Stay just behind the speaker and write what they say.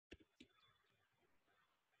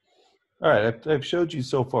All right, I've showed you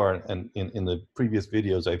so far, and in the previous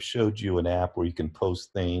videos, I've showed you an app where you can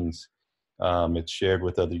post things. It's shared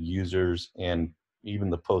with other users, and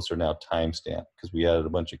even the posts are now timestamped because we added a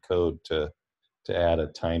bunch of code to add a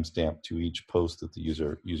timestamp to each post that the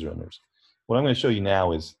user enters. What I'm going to show you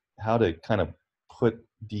now is how to kind of put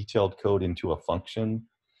detailed code into a function,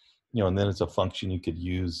 and then it's a function you could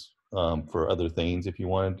use for other things if you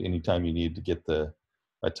wanted. Anytime you need to get a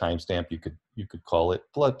timestamp, you could call it.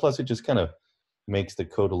 Plus, it just kind of makes the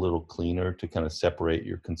code a little cleaner to kind of separate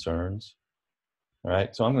your concerns. All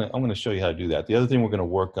right, so I'm gonna show you how to do that. The other thing we're gonna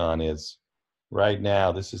work on is right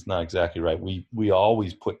now this is not exactly right. We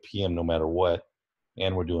always put PM no matter what,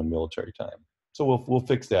 and we're doing military time. So we'll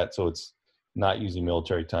fix that so it's not using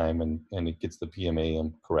military time and it gets the PM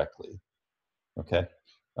AM correctly. Okay,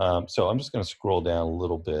 so I'm just gonna scroll down a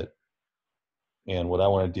little bit, and what I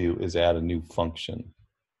want to do is add a new function.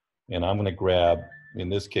 And I'm going to grab, in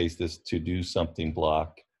this case, this to do something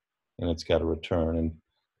block, and it's got a return. And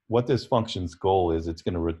what this function's goal is, it's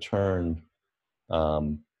going to return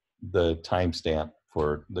the timestamp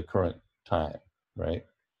for the current time, right?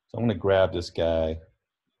 So I'm going to grab this guy,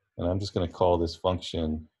 and I'm just going to call this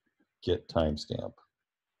function get timestamp.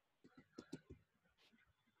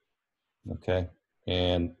 Okay,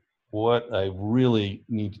 and what I really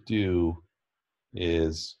need to do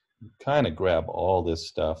is kind of grab all this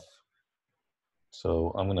stuff.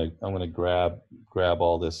 So I'm gonna grab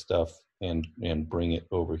all this stuff and bring it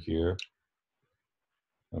over here.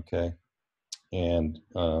 Okay, and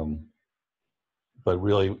but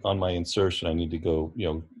really on my insertion I need to go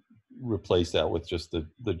replace that with just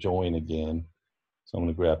the join again. So I'm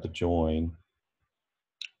gonna grab the join,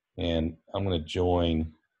 and I'm gonna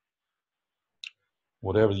join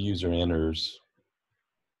whatever the user enters.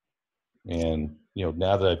 And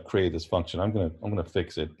now that I've created this function, I'm gonna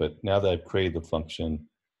fix it. But now that I've created the function,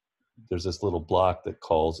 there's this little block that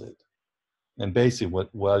calls it. And basically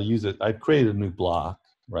what I use it, I've created a new block,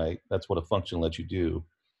 right? That's what a function lets you do.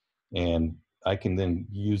 And I can then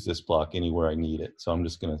use this block anywhere I need it. So I'm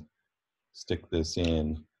just gonna stick this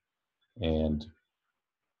in. And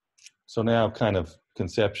so now kind of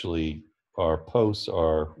conceptually, our posts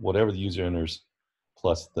are whatever the user enters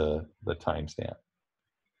plus the timestamp.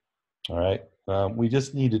 All right, we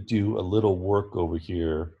just need to do a little work over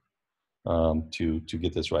here to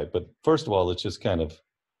get this right. But first of all, let's just kind of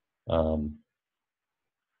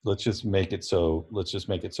let's just make it so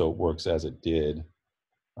it works as it did.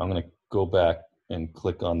 I'm going to go back and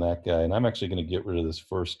click on that guy, and I'm actually going to get rid of this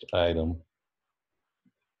first item.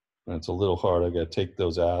 And it's a little hard. I've got to take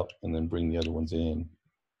those out and then bring the other ones in.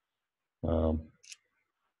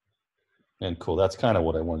 And cool, that's kind of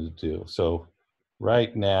what I wanted to do. So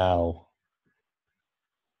right now,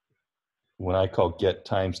 when I call get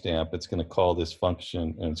timestamp, it's going to call this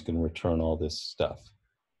function and it's going to return all this stuff.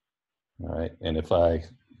 All right, and if I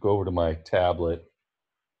go over to my tablet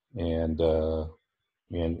and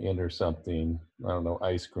enter something, I don't know,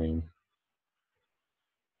 ice cream,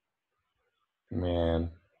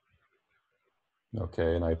 man,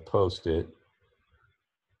 okay, and I post it,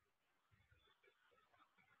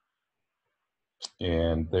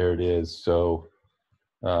 and there it is. So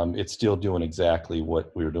it's still doing exactly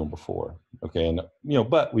what we were doing before. Okay, and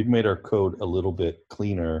but we've made our code a little bit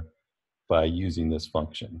cleaner by using this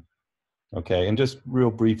function. Okay, and just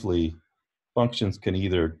real briefly, functions can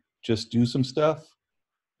either just do some stuff,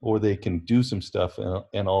 or they can do some stuff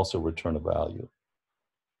and also return a value.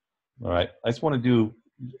 All right, I just want to do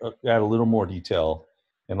add a little more detail,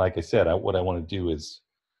 and like I said, what I want to do is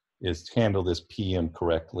handle this PM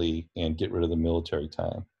correctly and get rid of the military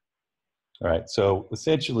time. All right, so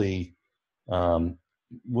essentially, we'll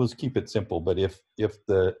just keep it simple. But if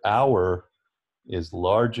the hour is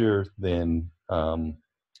larger than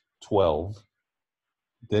 12,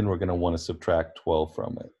 then we're going to want to subtract 12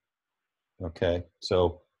 from it. Okay,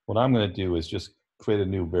 so what I'm going to do is just create a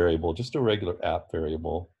new variable, just a regular app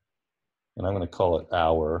variable, and I'm going to call it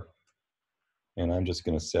hour, and I'm just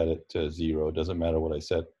going to set it to 0. It doesn't matter what I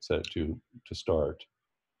set it to start.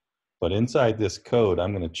 But inside this code,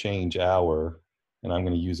 I'm going to change hour, and I'm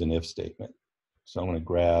going to use an if statement. So I'm going to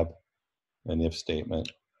grab an if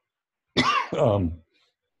statement. And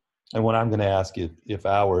what I'm going to ask if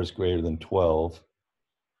hour is greater than 12.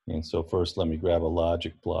 And so first, let me grab a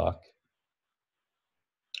logic block.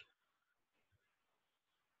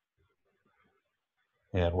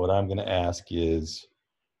 And what I'm going to ask is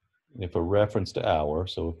if a reference to hour,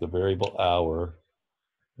 so if the variable hour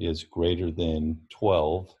is greater than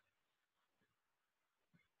 12,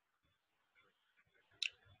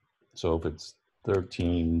 so if it's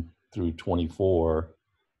 13 through 24,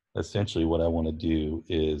 essentially what I want to do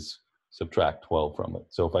is subtract 12 from it.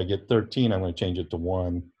 So if I get 13, I'm going to change it to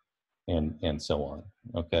 1 and so on,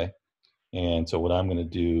 okay? And so what I'm going to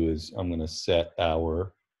do is I'm going to set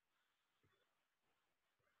hour,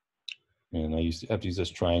 and I have to use this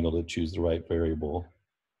triangle to choose the right variable.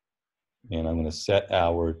 And I'm going to set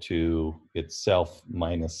hour to itself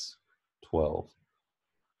minus 12.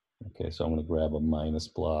 Okay, so I'm going to grab a minus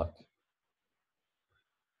block.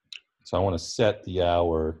 So I want to set the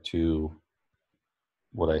hour to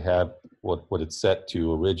what I have, what it's set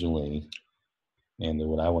to originally. And then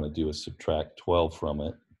what I want to do is subtract 12 from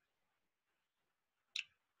it.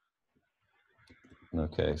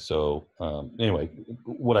 Okay, so anyway,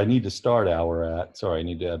 what I need to start hour at, sorry, I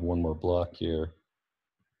need to add one more block here,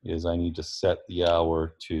 is I need to set the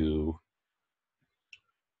hour to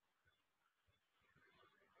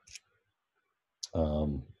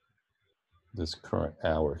this current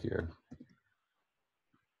hour here.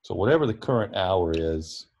 So whatever the current hour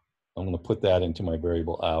is, I'm going to put that into my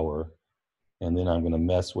variable hour, and then I'm going to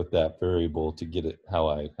mess with that variable to get it how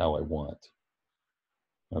I want.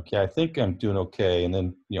 Okay, I think I'm doing okay, and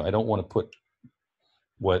then I don't want to put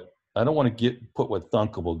what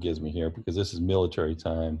Thunkable gives me here, because this is military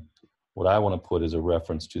time. What I want to put is a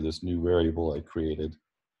reference to this new variable I created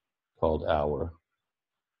called hour.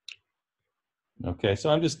 Okay, so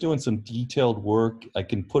I'm just doing some detailed work. I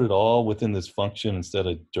can put it all within this function instead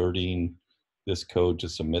of dirtying this code to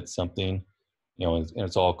submit something, and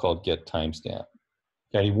it's all called get timestamp.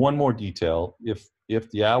 Okay, I need one more detail. If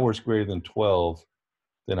the hour is greater than 12,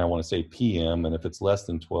 then I want to say PM, and if it's less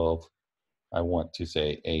than 12, I want to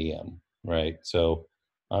say AM, right? So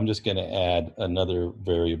I'm just going to add another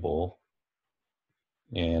variable,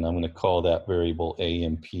 and I'm going to call that variable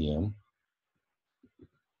AM PM.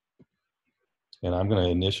 And I'm going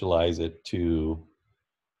to initialize it to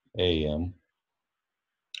AM.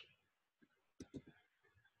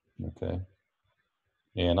 Okay.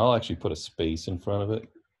 And I'll actually put a space in front of it.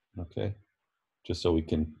 Okay. Just so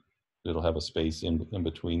it'll have a space in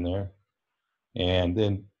between there. And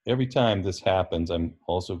then every time this happens, I'm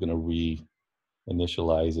also going to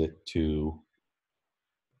re-initialize it to,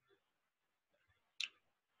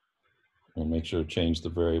 and make sure to change the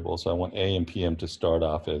variable. So I want AM PM to start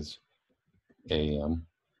off as AM.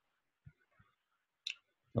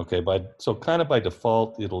 Okay, so kind of by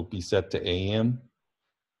default, it'll be set to AM.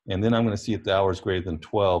 And then I'm going to see if the hour is greater than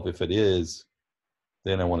 12. If it is,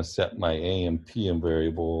 then I want to set my AM PM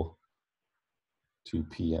variable to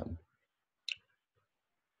PM.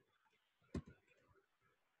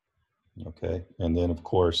 Okay, and then of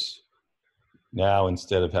course, now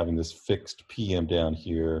instead of having this fixed PM down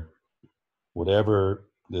here, whatever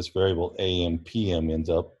this variable AM PM ends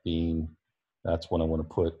up being, that's what I want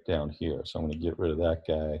to put down here. So I'm going to get rid of that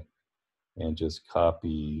guy and just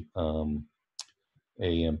copy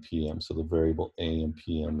AM PM. So the variable AM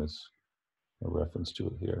PM is a reference to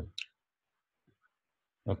it here.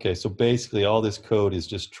 Okay, so basically all this code is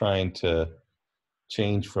just trying to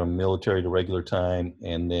change from military to regular time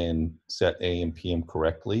and then set AM PM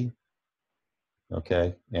correctly.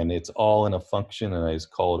 Okay, and it's all in a function, and I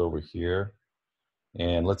just call it over here.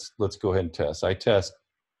 And let's go ahead and test. I test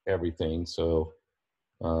everything. So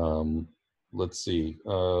let's see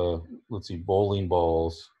bowling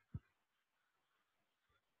balls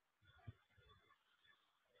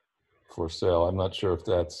for sale. I'm not sure if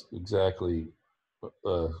that's exactly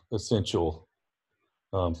essential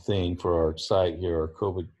thing for our site here, our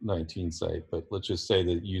COVID-19 site, but let's just say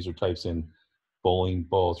that the user types in bowling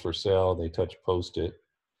balls for sale, they touch post it,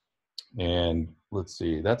 and let's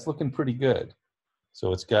see, that's looking pretty good.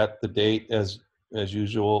 So it's got the date as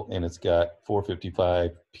usual, and it's got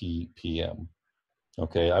 4:55 p.m.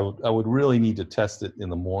 Okay, I would really need to test it in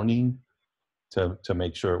the morning to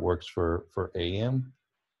make sure it works for AM,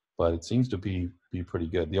 but it seems to be pretty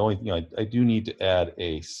good. The only thing I do need to add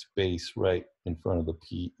a space right in front of the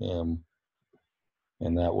PM,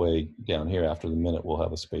 and that way down here after the minute we'll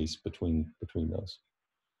have a space between those.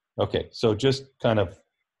 Okay, so just kind of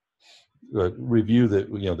review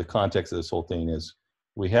the context of this whole thing is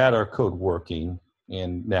we had our code working,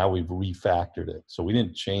 and now we've refactored it. So we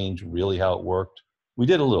didn't change really how it worked. We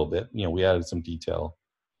did a little bit, we added some detail.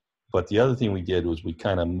 But the other thing we did was we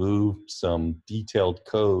kind of moved some detailed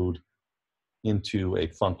code into a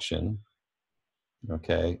function,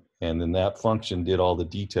 okay? And then that function did all the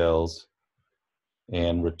details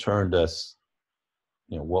and returned us,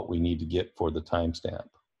 what we need to get for the timestamp.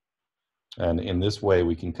 And in this way,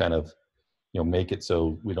 we can kind of, make it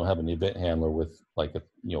so we don't have an event handler with like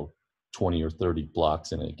 20 or 30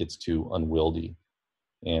 blocks in it. It gets too unwieldy.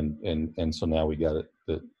 And so now we got it,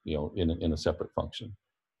 in a separate function.